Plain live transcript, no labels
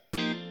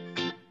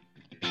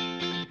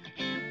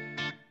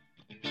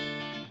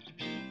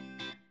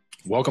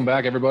Welcome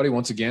back, everybody,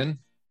 once again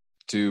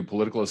to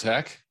Political as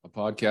Heck, a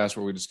podcast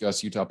where we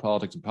discuss Utah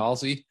politics and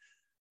policy.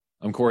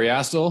 I'm Corey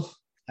Astle.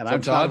 And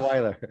I'm Todd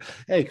Weiler.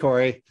 Hey,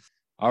 Corey.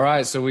 All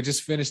right, so we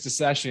just finished a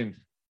session,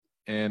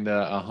 and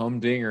a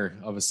humdinger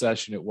of a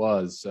session it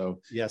was.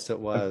 So yes, it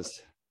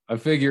was. I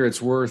figure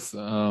it's worth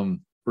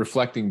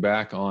reflecting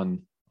back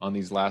on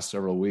these last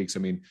several weeks.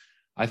 I mean,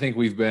 I think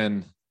we've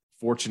been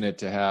fortunate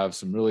to have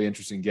some really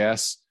interesting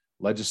guests,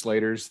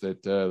 legislators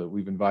that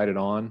we've invited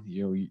on.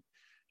 You know,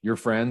 your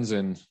friends,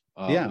 and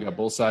we got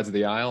both sides of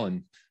the aisle,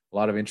 and a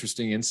lot of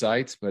interesting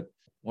insights. But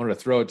wanted to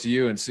throw it to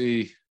you and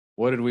see,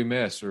 what did we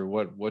miss, or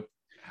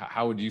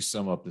how would you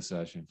sum up the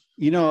session?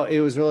 You know,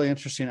 it was really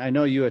interesting. I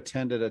know you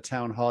attended a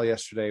town hall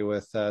yesterday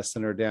with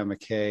Senator Dan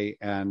McCay,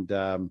 and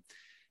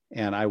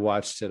I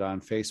watched it on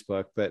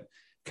Facebook. But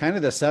kind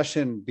of the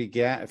session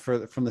began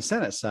from the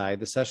Senate side.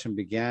 The session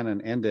began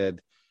and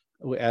ended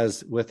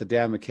as with the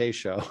Dan McCay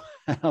show.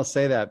 I'll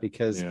say that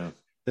because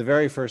the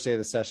very first day of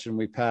the session,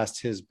 we passed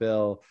his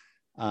bill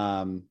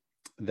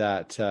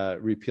that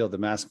repealed the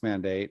mask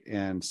mandate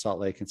in Salt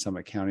Lake and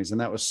Summit counties.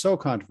 And that was so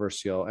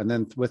controversial. And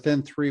then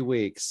within 3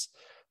 weeks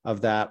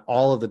of that,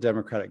 all of the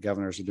Democratic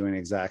governors are doing the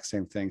exact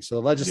same thing. So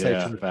the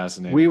legislature,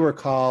 we were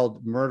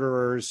called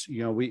murderers.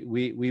 You know,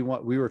 we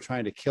were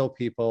trying to kill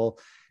people.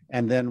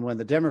 And then when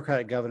the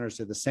Democratic governors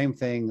did the same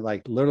thing,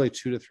 like literally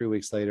 2 to 3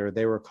 weeks later,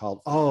 they were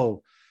called,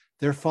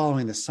 they're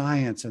following the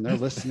science and they're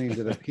listening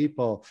to the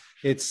people.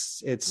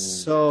 It's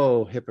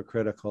so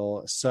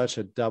hypocritical, such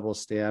a double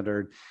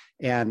standard.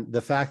 And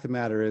the fact of the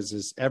matter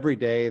is every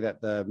day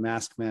that the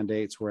mask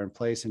mandates were in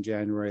place in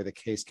January, the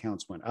case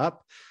counts went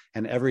up.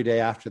 And every day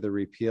after the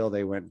repeal,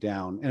 they went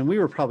down. And we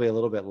were probably a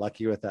little bit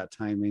lucky with that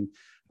timing.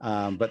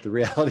 But the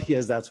reality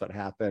is that's what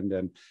happened.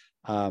 And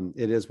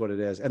it is what it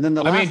is. And then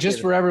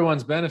for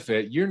everyone's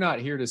benefit, you're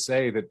not here to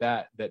say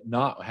that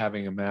not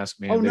having a mask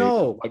mandate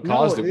what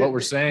caused it. What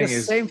we're saying is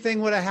the same thing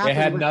would have happened.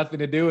 It had nothing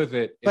to do with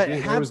it.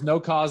 There was no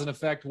cause and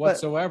effect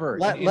whatsoever.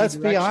 Let's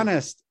be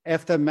honest.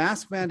 If the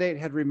mask mandate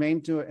had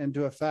remained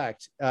into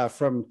effect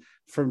from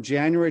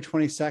January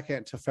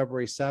 22nd to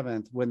February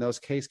 7th, when those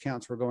case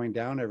counts were going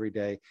down every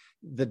day,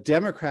 the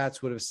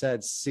Democrats would have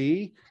said,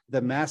 see,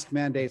 the mask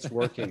mandate's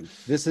working.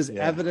 This is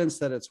evidence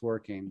that it's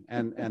working.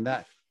 And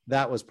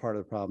that was part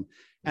of the problem.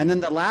 And then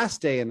the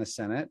last day in the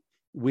Senate,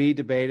 we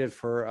debated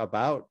for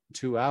about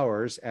 2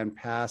 hours and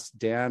passed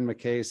Dan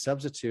McCay's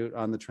substitute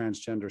on the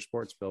transgender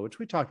sports bill, which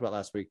we talked about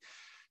last week.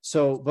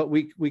 So, but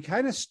we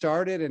kind of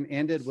started and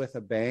ended with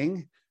a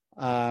bang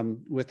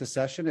with the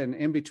session, and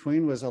in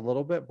between was a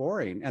little bit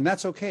boring. And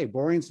that's okay.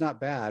 Boring's not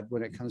bad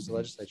when it comes to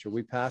legislature.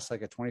 We passed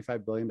like a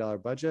 $25 billion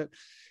budget,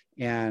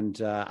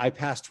 and I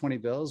passed 20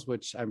 bills,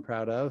 which I'm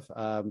proud of.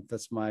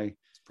 It's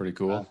pretty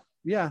cool.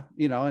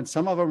 And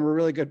some of them were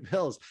really good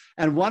bills.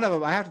 And one of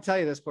them, I have to tell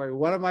you this, Corey,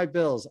 one of my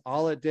bills,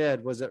 all it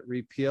did was it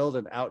repealed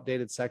an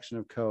outdated section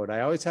of code. I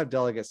always have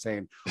delegates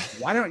saying,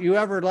 why don't you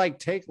ever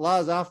take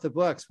laws off the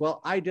books?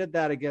 Well, I did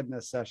that again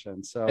this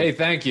session. So, hey,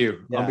 thank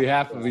you on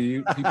behalf of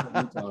the people of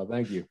Utah.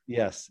 Thank you.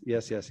 Yes.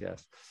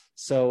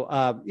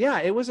 So,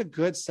 it was a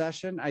good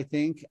session, I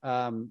think,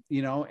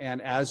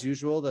 and as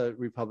usual, the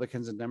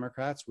Republicans and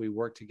Democrats, we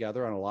worked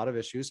together on a lot of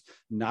issues,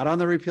 not on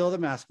the repeal of the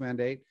mask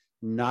mandate,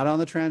 not on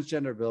the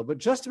transgender bill, but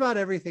just about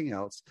everything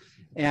else.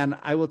 And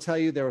I will tell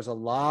you, there was a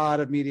lot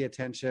of media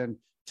attention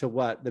to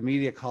what the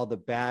media called the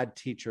bad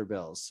teacher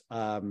bills.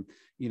 The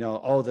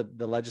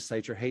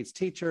legislature hates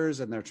teachers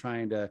and they're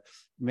trying to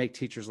make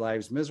teachers'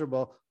 lives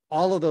miserable.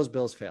 All of those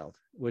bills failed,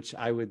 which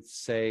I would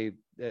say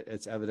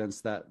it's evidence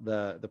that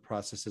the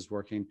process is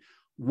working.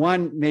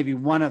 Maybe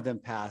one of them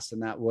passed,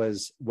 and that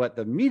was what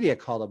the media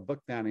called a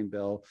book banning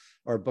bill,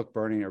 or book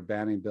burning or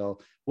banning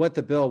bill. What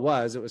the bill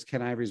was, it was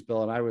Ken Ivory's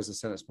bill, and I was a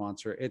Senate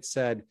sponsor. It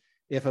said,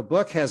 if a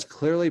book has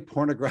clearly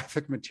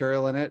pornographic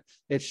material in it,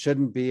 it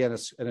shouldn't be in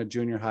a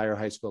junior high or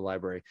high school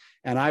library.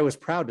 And I was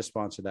proud to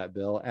sponsor that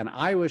bill, and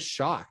I was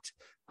shocked.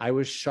 I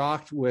was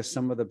shocked with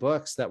some of the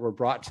books that were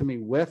brought to me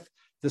with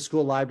the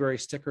school library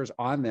stickers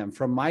on them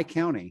from my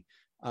county,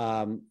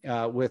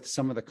 with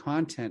some of the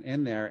content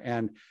in there.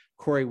 And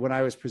Corey, when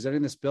I was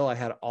presenting this bill, I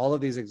had all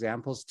of these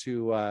examples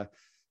to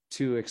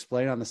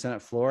explain on the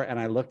Senate floor. And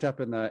I looked up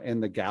in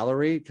the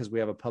gallery, because we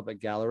have a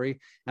public gallery,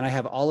 and I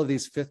have all of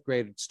these 5th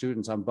grade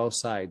students on both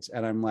sides.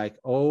 And I'm like,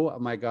 oh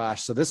my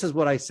gosh. So this is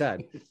what I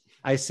said.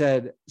 I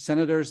said,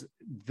 Senators,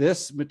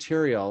 this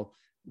material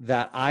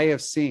that I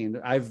have seen,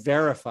 I've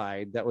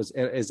verified that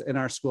is in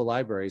our school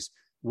libraries,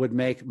 would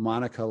make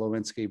Monica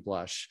Lewinsky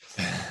blush.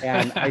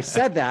 And I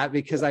said that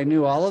because I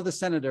knew all of the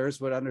senators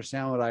would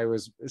understand what I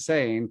was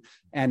saying,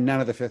 and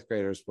none of the 5th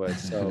graders would.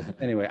 So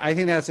anyway, I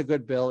think that's a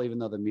good bill, even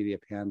though the media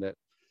panned it.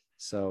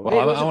 So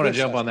I want to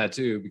jump on that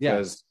too,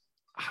 because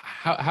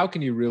how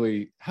can you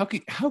really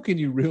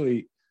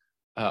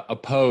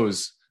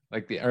oppose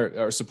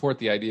or support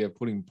the idea of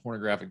putting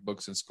pornographic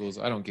books in schools?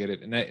 I don't get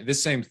it. And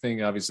this same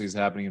thing obviously is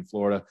happening in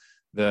Florida.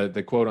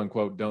 the quote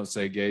unquote "Don't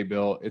Say Gay"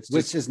 bill. It's just,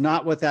 which is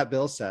not what that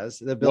bill says.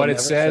 The bill what it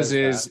says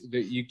is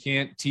that you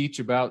can't teach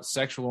about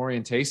sexual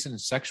orientation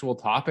and sexual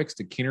topics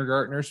to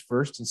kindergartners,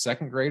 first and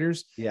second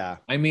graders. Yeah.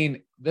 I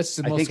mean, that's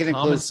the most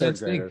common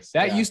sense thing.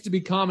 That used to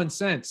be common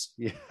sense.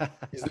 Yeah.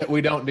 Is that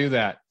we don't do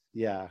that.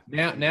 Yeah.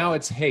 Now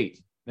it's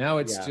hate. Now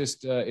it's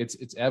just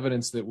it's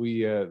evidence that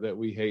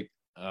we hate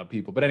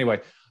people. But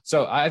anyway,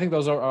 so I think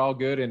those are all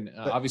good. And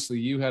obviously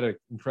you had an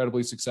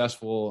incredibly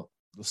successful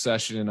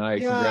session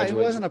tonight. Yeah, it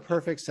wasn't a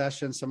perfect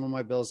session. Some of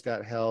my bills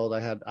got held.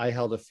 I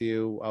held a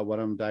few. One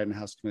of them died in the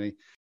House committee.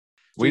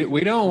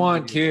 We don't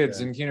want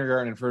kids in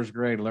kindergarten and first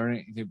grade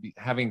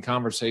having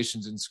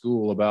conversations in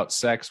school about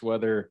sex,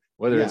 whether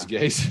it's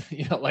gay.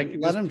 Like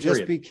let them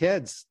just be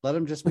kids. Let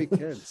them just be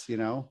kids.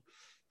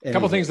 A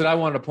couple of things that I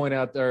wanted to point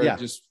out there,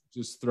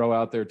 just throw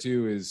out there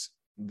too, is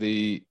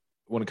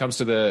when it comes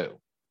to the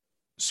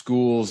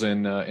schools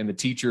and the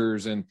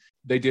teachers, and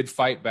they did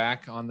fight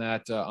back on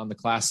that on the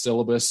class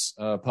syllabus,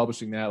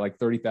 publishing that, like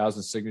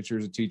 30,000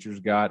 signatures the teachers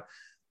got.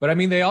 But I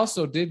mean, they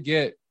also did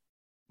get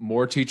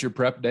more teacher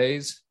prep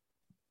days.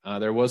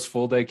 There was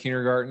full day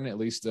kindergarten, at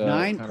least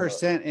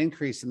 9%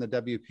 increase in the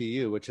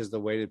WPU, which is the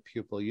weighted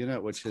pupil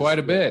unit, which is quite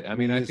a bit. I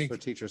mean, I think for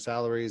teacher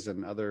salaries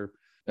and other.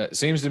 It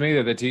seems to me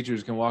that the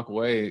teachers can walk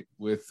away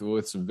with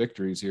some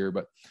victories here.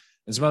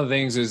 And some other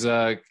things is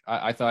I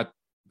thought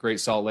Great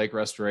Salt Lake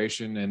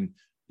Restoration and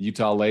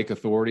Utah Lake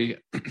Authority,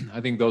 I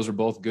think those are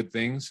both good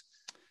things.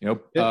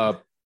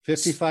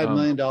 $55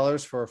 million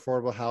for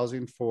affordable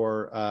housing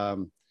for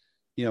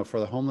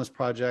the homeless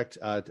project,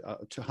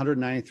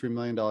 $193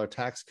 million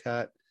tax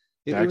cut.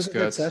 It was a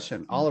good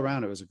session all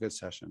around. It was a good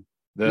session.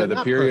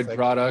 The period perfect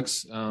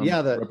products.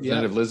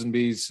 Representative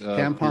Lisenby's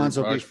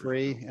tampons will be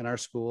free in our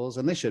schools,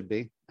 and they should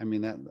be. I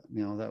mean,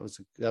 that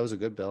was a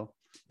good bill.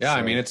 Yeah, so,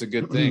 I mean, it's a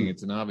good thing.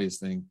 It's an obvious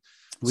thing.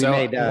 We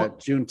made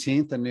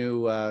Juneteenth a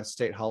new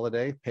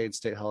paid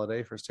state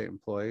holiday for state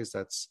employees.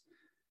 That's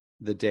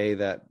the day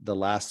that the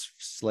last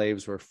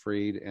slaves were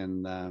freed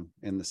in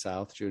the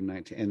South, June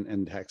 19th,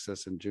 in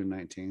Texas, in June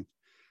 19th.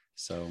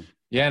 So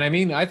yeah, and I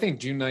mean, I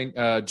think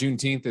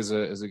Juneteenth is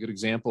a good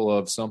example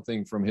of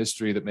something from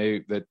history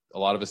that a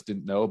lot of us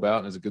didn't know about,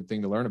 and is a good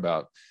thing to learn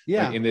about.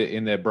 Yeah, like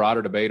in the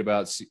broader debate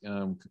about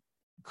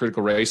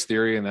critical race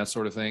theory and that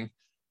sort of thing.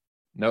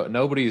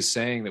 Nobody is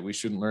saying that we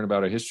shouldn't learn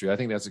about our history. I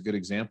think that's a good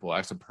example.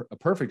 That's a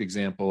perfect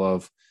example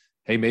of,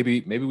 hey,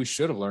 maybe we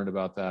should have learned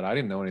about that. I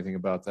didn't know anything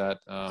about that.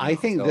 I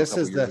think this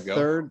is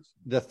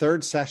the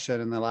third session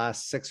in the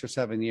last 6 or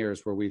 7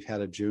 years where we've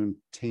had a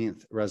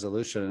Juneteenth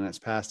resolution, and it's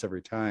passed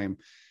every time.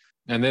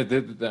 And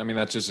I mean,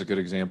 that's just a good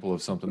example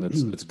of something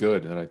that's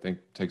good, that I think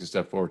takes a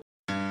step forward.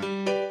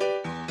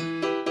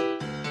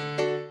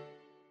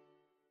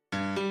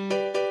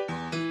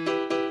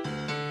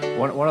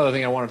 One other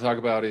thing I want to talk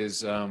about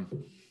is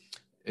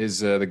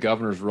the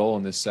governor's role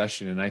in this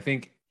session. And I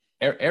think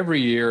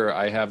every year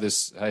I have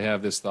this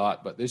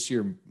thought, but this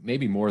year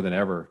maybe more than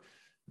ever,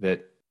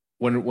 that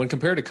when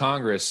compared to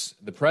Congress,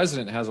 the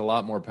president has a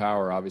lot more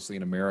power, obviously,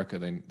 in America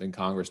than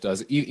Congress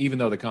does, even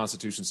though the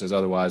Constitution says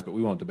otherwise, but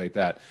we won't debate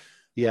that.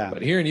 Yeah.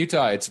 But here in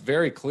Utah, it's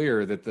very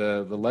clear that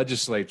the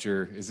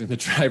legislature is in the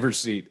driver's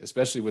seat,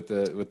 especially with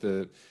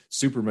the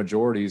super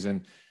majorities.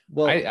 And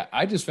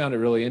I just found it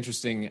really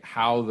interesting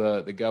how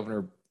the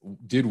governor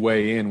did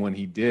weigh in when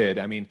he did.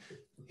 I mean,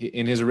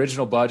 in his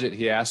original budget,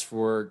 he asked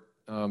for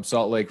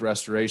Salt Lake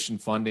restoration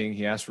funding.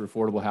 He asked for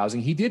affordable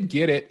housing. He did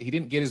get it. He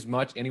didn't get as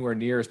much anywhere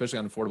near, especially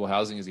on affordable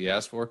housing, as he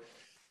asked for.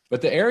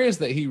 But the areas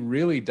that he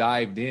really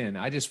dived in,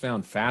 I just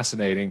found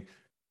fascinating.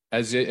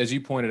 As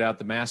you pointed out,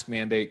 the mask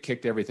mandate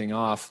kicked everything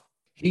off.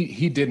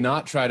 He did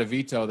not try to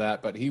veto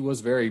that, but he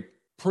was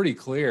pretty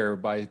clear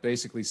by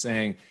basically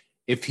saying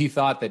if he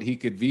thought that he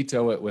could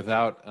veto it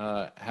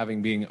without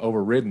having being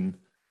overridden,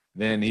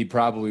 then he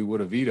probably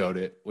would have vetoed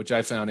it, which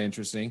I found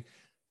interesting.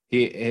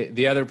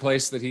 The other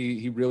place that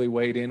he really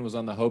weighed in was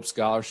on the Hope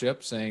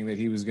Scholarship, saying that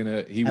he would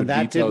veto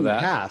that. Didn't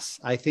pass.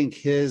 I think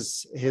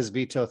his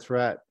veto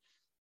threat,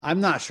 I'm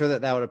not sure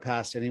that would have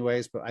passed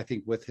anyways, but I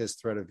think with his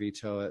threat of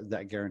veto,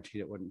 that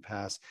guaranteed it wouldn't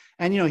pass.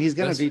 And, he's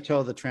going to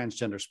veto the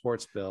transgender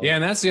sports bill. Yeah,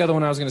 and that's the other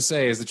one I was going to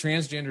say is the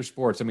transgender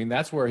sports. I mean,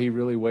 that's where he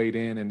really weighed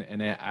in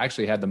and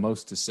actually had the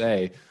most to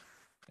say.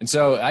 And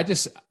so I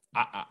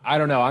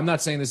don't know. I'm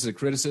not saying this is a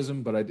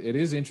criticism, but it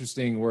is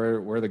interesting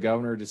where the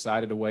governor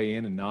decided to weigh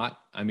in and not.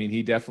 I mean,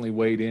 he definitely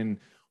weighed in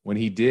when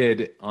he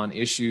did on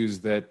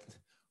issues that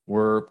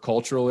were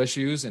cultural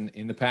issues. And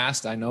in the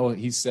past, I know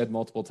he's said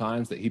multiple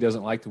times that he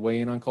doesn't like to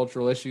weigh in on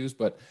cultural issues,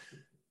 but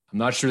I'm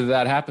not sure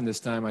that happened this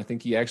time. I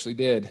think he actually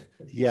did.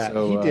 Yeah,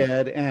 so, he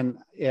did. And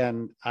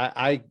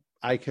I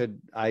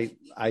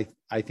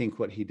think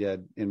what he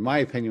did, in my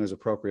opinion, was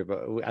appropriate, but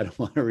I don't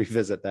want to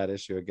revisit that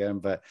issue again.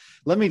 But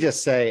let me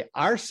just say,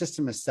 our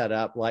system is set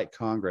up like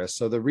Congress.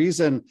 So the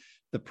reason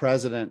the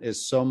president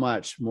is so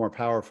much more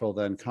powerful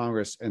than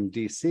Congress and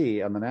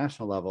DC on the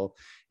national level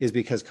is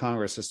because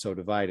Congress is so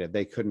divided.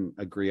 They couldn't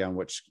agree on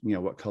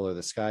what color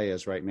the sky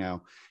is right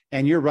now.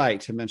 And you're right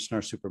to mention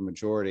our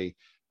supermajority.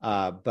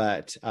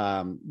 But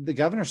the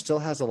governor still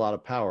has a lot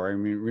of power. I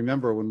mean,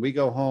 remember when we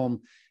go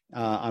home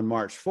on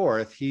March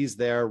 4th, he's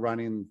there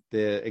running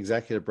the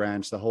executive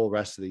branch the whole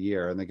rest of the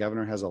year, and the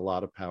governor has a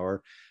lot of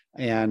power.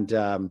 And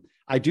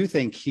I do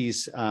think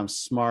he's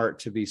smart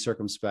to be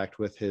circumspect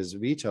with his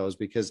vetoes,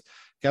 because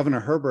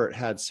Governor Herbert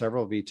had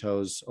several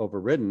vetoes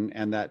overridden,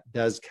 and that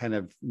does kind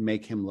of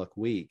make him look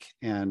weak.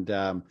 And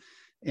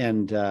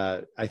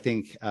I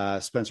think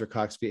Spencer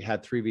Cox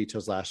had 3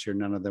 vetoes last year.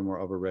 None of them were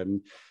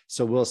overridden.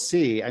 So we'll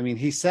see. I mean,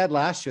 he said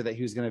last year that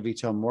he was going to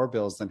veto more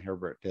bills than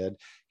Herbert did.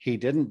 He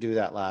didn't do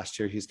that last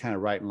year. He's kind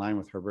of right in line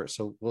with Herbert.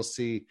 So we'll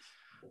see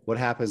what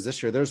happens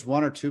this year. There's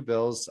 1 or 2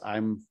 bills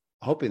I'm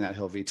hoping that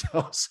he'll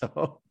veto.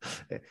 So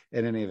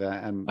in any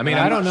event, and I mean,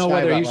 I don't know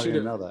whether he should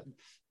have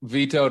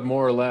vetoed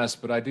more or less,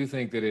 but I do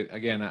think that it,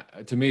 again,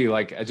 to me,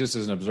 like just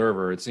as an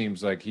observer, it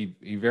seems like he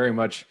very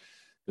much,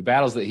 the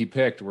battles that he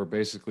picked were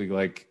basically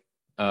like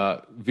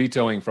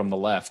vetoing from the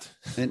left.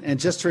 And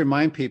just to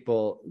remind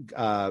people,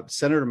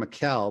 Senator Mike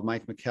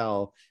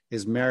McKell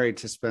is married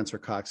to Spencer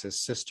Cox's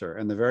sister.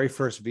 And the very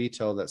first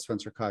veto that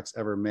Spencer Cox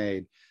ever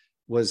made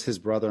was his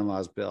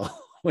brother-in-law's bill,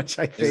 which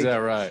I think— Is that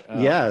right?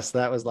 Oh. Yes,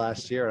 that was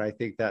last year. And I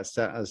think that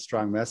sent a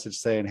strong message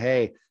saying,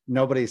 hey,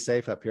 nobody's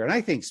safe up here. And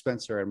I think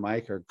Spencer and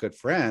Mike are good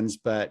friends,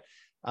 but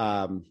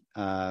and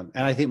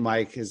I think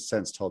Mike has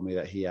since told me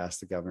that he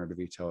asked the governor to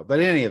veto it. But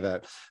in any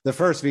event, the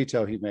first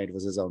veto he made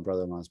was his own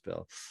brother-in-law's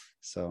bill.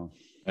 So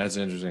that's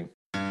interesting.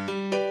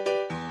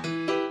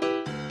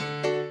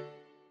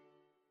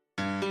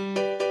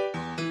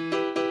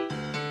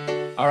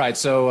 All right,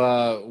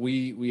 so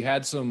we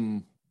had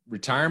some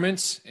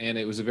retirements, and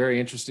it was a very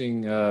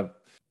interesting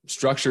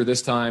structure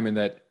this time, in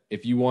that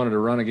if you wanted to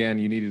run again,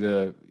 you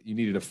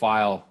needed to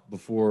file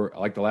before,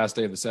 like, the last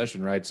day of the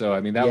session, right? So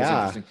I mean, that was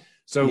interesting.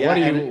 So what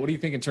do you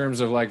think in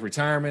terms of like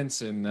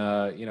retirements, and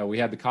we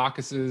had the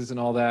caucuses and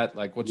all that?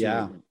 Like, what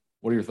are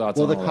your thoughts?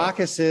 Well, on the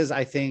caucuses,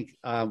 I think,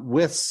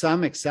 with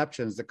some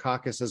exceptions, the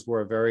caucuses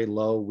were a very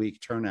low, weak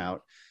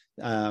turnout.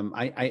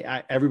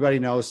 Everybody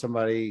knows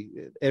somebody.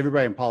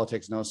 Everybody in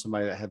politics knows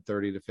somebody that had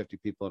 30 to 50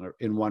 people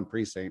in one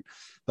precinct.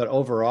 But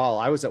overall,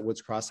 I was at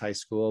Woods Cross High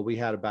School. We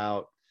had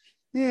about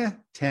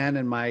 10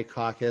 in my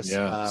caucus.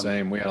 Yeah,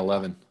 same. We had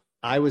 11.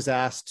 I was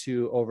asked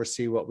to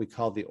oversee what we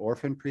called the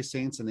orphan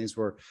precincts, and these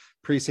were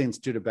precincts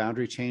due to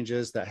boundary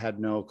changes that had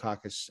no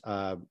caucus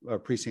or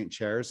precinct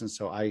chairs. And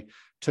so I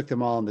took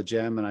them all in the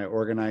gym, and I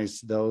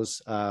organized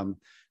those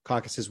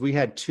caucuses. We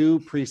had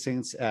 2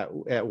 precincts at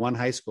one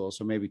high school,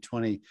 so maybe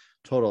 20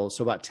 total.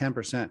 So about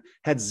 10%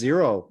 had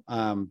 0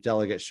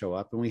 delegates show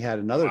up, and we had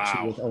another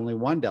 2 with only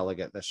 1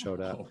 delegate that showed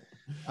up.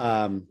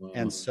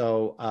 And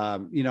so,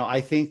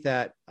 I think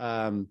that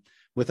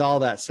with all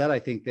that said, I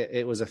think that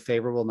it was a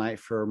favorable night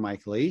for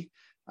Mike Lee.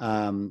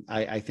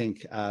 I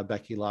think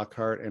Becky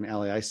Lockhart and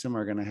Allie Isom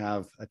are going to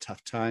have a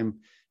tough time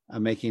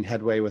making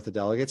headway with the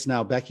delegates.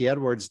 Now, Becky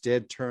Edwards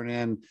did turn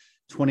in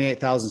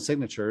 28,000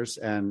 signatures,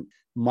 and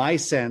my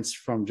sense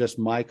from just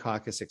my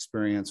caucus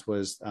experience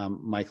was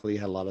Mike Lee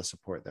had a lot of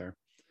support there.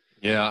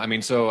 Yeah, I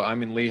mean, so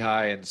I'm in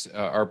Lehigh, and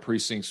our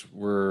precincts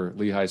were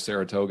Lehigh,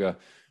 Saratoga.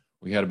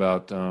 We had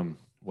about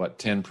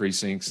 10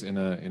 precincts in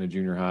a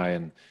junior high,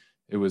 and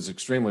it was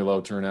extremely low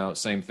turnout.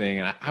 Same thing,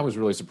 and I was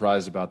really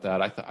surprised about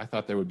that. I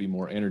thought there would be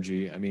more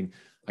energy. I mean,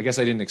 I guess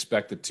I didn't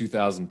expect the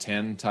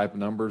 2010 type of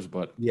numbers,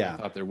 but I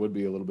thought there would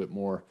be a little bit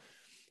more.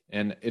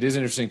 And it is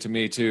interesting to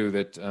me too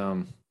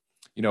that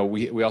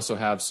we also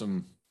have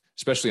some,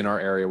 especially in our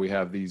area, we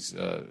have these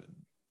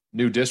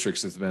new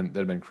districts that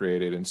have been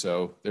created, and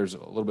so there's a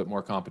little bit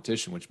more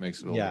competition, which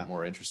makes it a little bit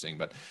more interesting.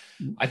 But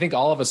I think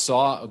all of us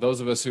saw, those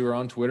of us who are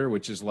on Twitter,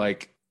 which is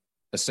like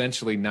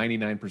essentially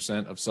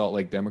 99% of Salt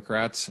Lake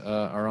Democrats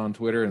are on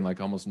Twitter, and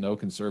like almost no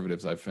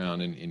conservatives I've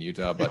found in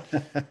Utah.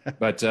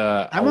 But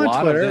I'm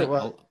on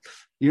Twitter.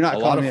 You're not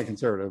calling me a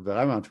conservative, but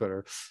I'm on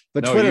Twitter.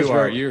 But no, Twitter's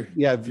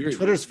you are.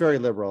 Twitter's very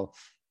liberal.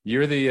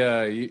 You're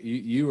the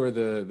you are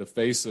the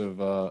face of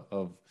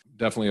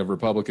definitely of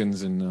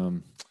Republicans,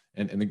 and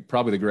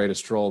probably the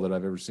greatest troll that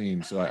I've ever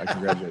seen. So I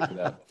congratulate you for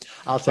that.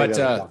 I'll take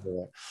that.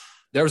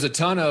 There was a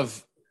ton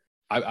of,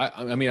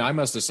 I mean, I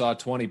must have saw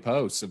 20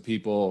 posts of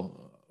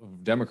people,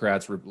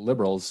 Democrats,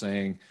 liberals,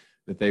 saying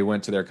that they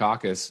went to their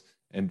caucus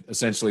and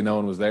essentially no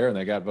one was there and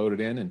they got voted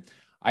in. And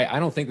I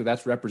don't think that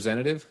that's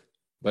representative,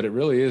 but it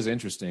really is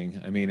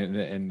interesting. I mean,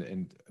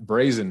 and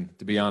brazen,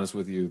 to be honest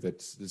with you,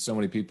 that so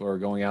many people are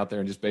going out there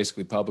and just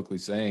basically publicly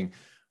saying,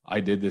 I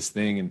did this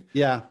thing. And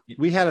yeah,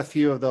 we had a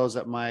few of those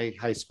at my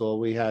high school.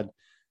 We had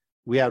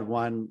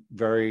one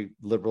very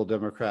liberal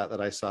Democrat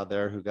that I saw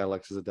there who got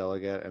elected as a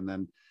delegate. And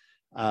then,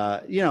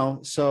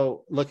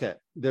 so look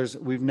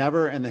we've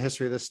never in the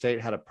history of the state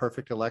had a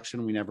perfect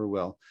election. We never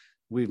will.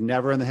 We've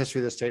never in the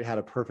history of the state had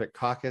a perfect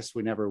caucus.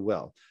 We never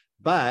will.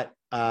 But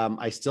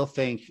I still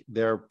think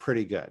they're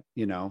pretty good.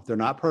 They're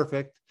not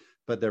perfect,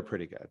 but they're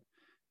pretty good.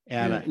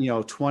 And,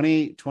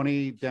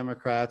 20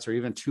 Democrats or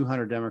even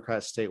 200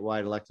 Democrats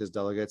statewide elected as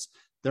delegates,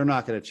 they're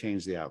not going to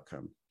change the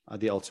outcome,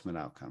 the ultimate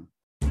outcome.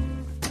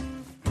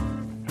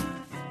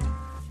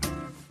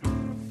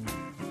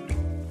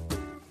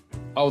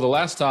 Oh, the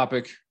last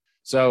topic.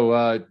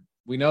 So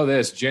we know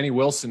this: Jenny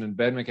Wilson and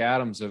Ben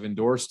McAdams have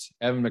endorsed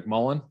Evan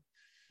McMullin.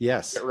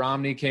 Yes. Mitt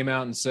Romney came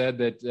out and said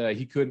that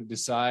he couldn't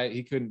decide.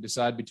 He couldn't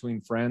decide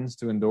between friends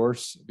to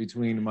endorse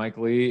between Mike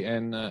Lee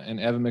and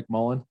Evan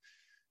McMullin.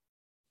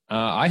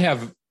 I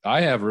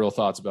have real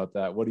thoughts about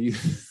that. What do you?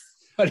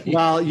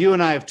 Well, you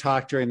and I have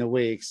talked during the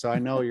week, so I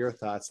know your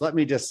thoughts. Let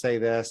me just say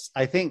this.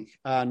 I think,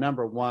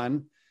 number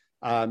one,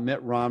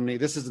 Mitt Romney,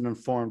 this is an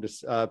informed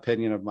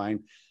opinion of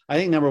mine. I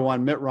think, number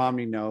one, Mitt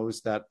Romney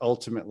knows that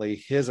ultimately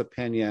his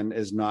opinion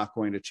is not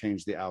going to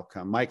change the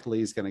outcome. Mike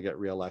Lee is going to get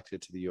reelected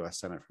to the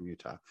U.S. Senate from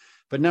Utah.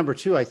 But number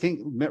two, I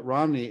think Mitt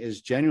Romney is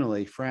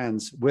genuinely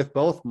friends with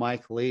both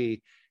Mike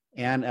Lee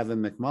and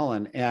Evan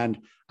McMullin. And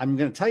I'm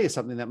going to tell you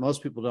something that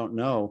most people don't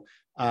know.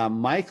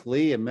 Mike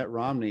Lee and Mitt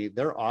Romney,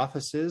 their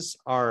offices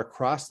are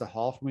across the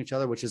hall from each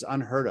other, which is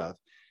unheard of.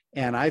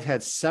 And I've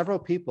had several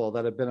people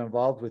that have been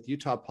involved with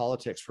Utah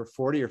politics for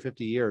 40 or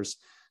 50 years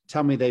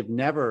tell me they've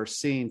never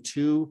seen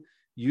two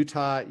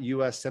Utah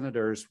U.S.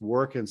 senators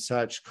work in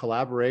such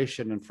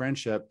collaboration and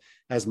friendship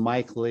as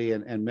Mike Lee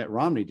and Mitt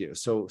Romney do.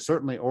 So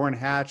certainly Orrin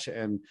Hatch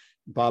and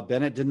Bob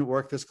Bennett didn't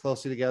work this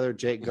closely together,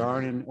 Jake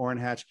Garn and Orrin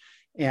Hatch.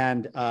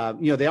 And,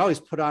 they always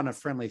put on a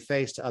friendly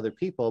face to other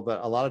people, but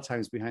a lot of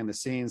times behind the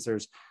scenes,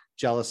 there's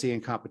jealousy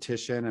and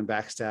competition and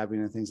backstabbing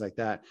and things like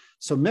that.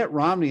 So Mitt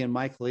Romney and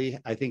Mike Lee,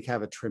 I think,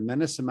 have a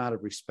tremendous amount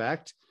of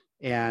respect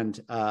and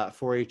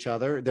for each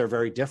other. They're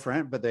very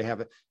different, but they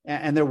have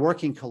and they're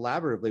working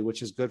collaboratively,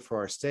 which is good for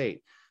our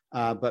state.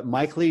 But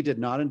Mike Lee did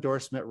not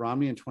endorse Mitt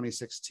Romney in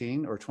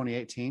 2016 or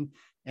 2018.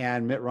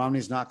 And Mitt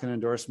Romney's not going to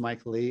endorse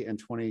Mike Lee in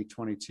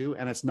 2022,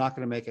 and it's not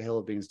going to make a hill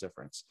of beans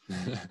difference.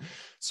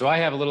 So I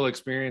have a little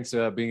experience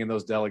being in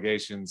those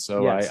delegations,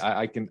 so yes.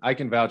 I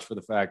can vouch for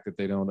the fact that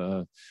they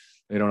don't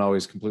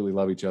always completely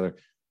love each other.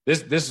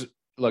 This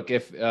look,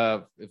 if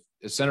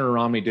Senator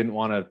Romney didn't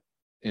want to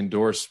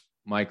endorse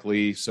Mike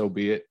Lee, so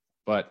be it.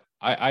 But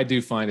I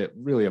do find it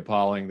really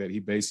appalling that he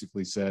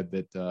basically said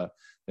that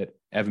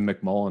Evan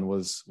McMullin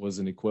was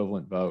an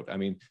equivalent vote. I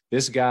mean,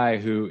 this guy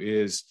who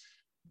is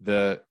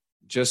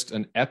just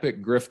an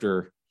epic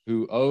grifter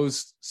who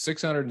owes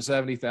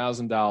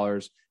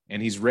 $670,000,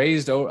 and he's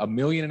raised $1.5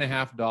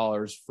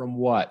 million from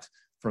what?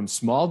 From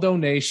small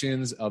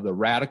donations of the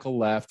radical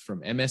left, from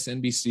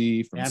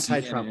MSNBC, from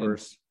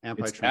anti-Trumpers.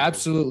 It's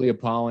absolutely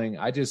appalling.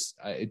 It's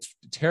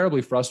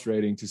terribly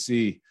frustrating to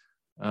see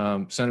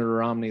Senator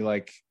Romney,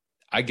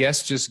 I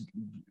guess, just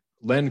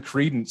lend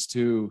credence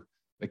to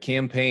the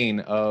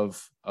campaign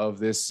of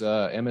this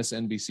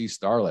MSNBC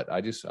starlet. I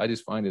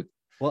just find it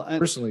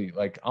personally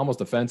almost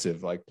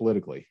offensive,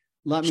 politically.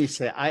 Let me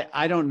say,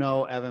 I don't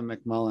know Evan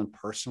McMullin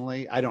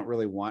personally. I don't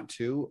really want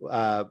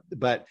to,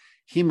 but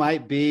he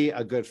might be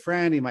a good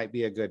friend. He might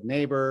be a good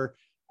neighbor.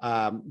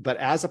 But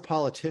as a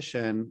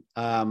politician,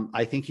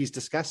 I think he's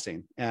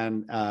disgusting.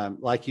 And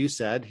like you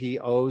said, he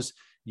owes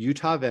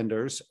Utah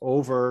vendors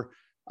over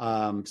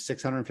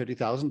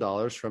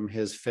 $650,000 from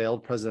his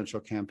failed presidential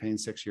campaign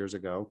 6 years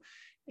ago.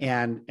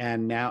 And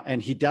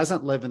he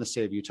doesn't live in the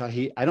state of Utah.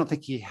 I don't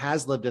think he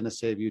has lived in the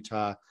state of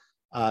Utah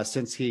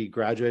since he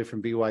graduated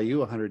from BYU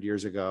 100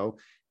 years ago.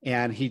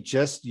 And he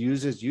just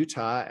uses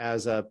Utah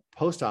as a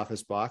post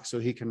office box so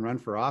he can run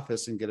for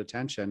office and get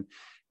attention.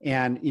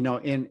 And,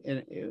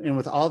 and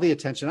with all the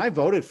attention, I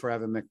voted for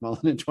Evan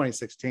McMullin in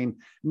 2016,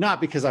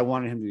 not because I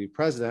wanted him to be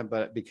president,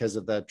 but because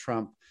of the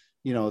Trump,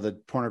 the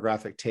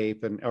pornographic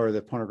tape or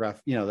the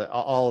pornographic,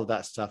 all of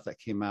that stuff that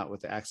came out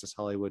with the Access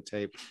Hollywood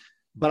tape.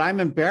 But I'm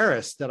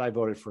embarrassed that I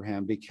voted for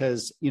him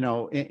because,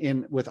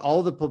 with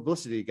all the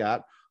publicity he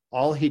got,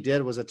 all he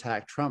did was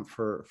attack Trump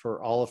for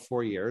all of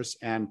 4 years.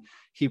 And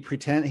he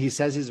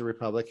says he's a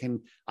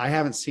Republican. I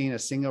haven't seen a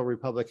single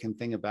Republican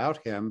thing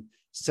about him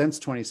since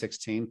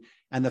 2016.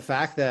 And the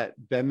fact that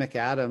Ben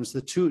McAdams,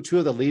 the two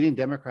of the leading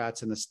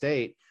Democrats in the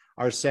state,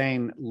 are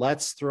saying,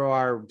 let's throw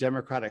our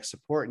Democratic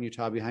support in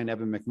Utah behind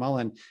Evan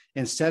McMullin,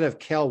 instead of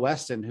Cale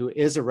Weston, who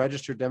is a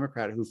registered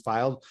Democrat who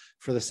filed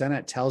for the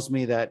Senate, tells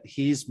me that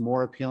he's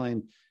more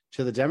appealing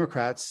to the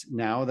Democrats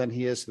now than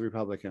he is to the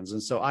Republicans.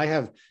 And so I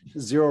have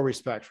zero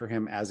respect for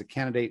him as a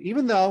candidate,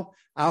 even though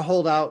I'll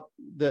hold out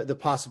the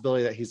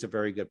possibility that he's a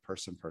very good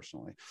person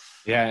personally.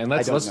 Yeah. And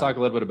let's talk a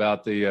little bit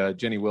about the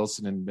Jenny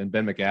Wilson and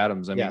Ben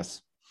McAdams. I mean,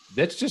 yes,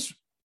 that's just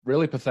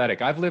really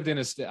pathetic. I've lived in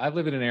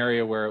an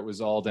area where it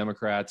was all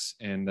Democrats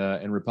and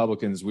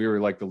Republicans. We were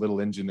like the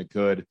little engine that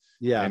could,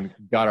 and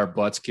got our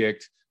butts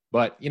kicked.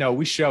 But,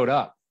 we showed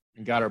up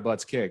and got our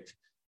butts kicked.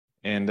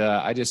 And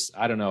I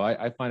don't know.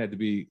 I find it to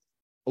be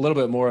a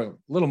little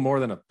more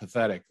than a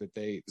pathetic that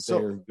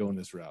they're going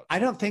this route. I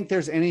don't think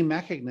there's any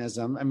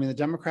mechanism. I mean, the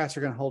Democrats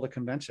are going to hold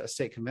a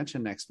state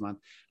convention next month.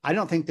 I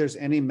don't think there's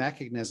any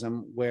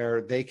mechanism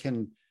where they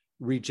can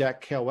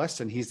reject Cale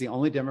Weston. He's the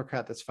only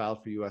Democrat that's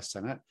filed for U.S.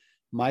 Senate.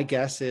 My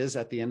guess is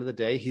at the end of the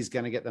day, he's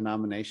going to get the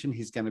nomination.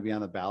 He's going to be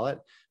on the ballot,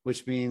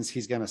 which means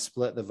he's going to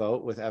split the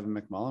vote with Evan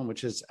McMullin,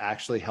 which is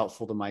actually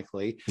helpful to Mike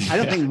Lee. I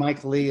don't think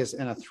Mike Lee is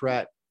in a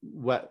threat,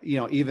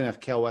 even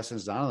if Cale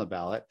Weston's not on the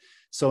ballot.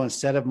 So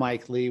instead of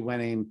Mike Lee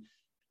winning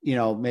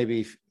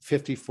maybe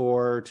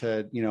 54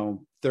 to,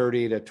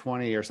 30 to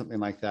 20 or something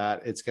like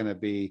that, it's going to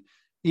be,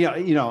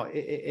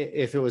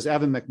 if it was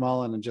Evan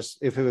McMullin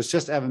if it was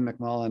just Evan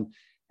McMullin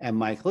and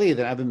Mike Lee,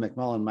 then Evan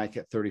McMullin might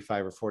get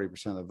 35 or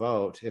 40% of the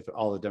vote if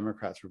all the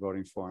Democrats were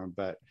voting for him.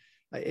 But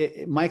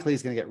Mike Lee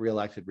is going to get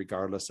reelected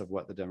regardless of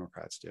what the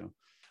Democrats do.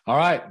 All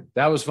right.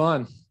 That was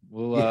fun.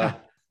 We'll,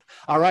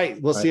 All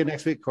right. We'll see you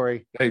next week,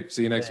 Corey. Hey,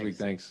 see you next week.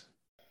 Thanks.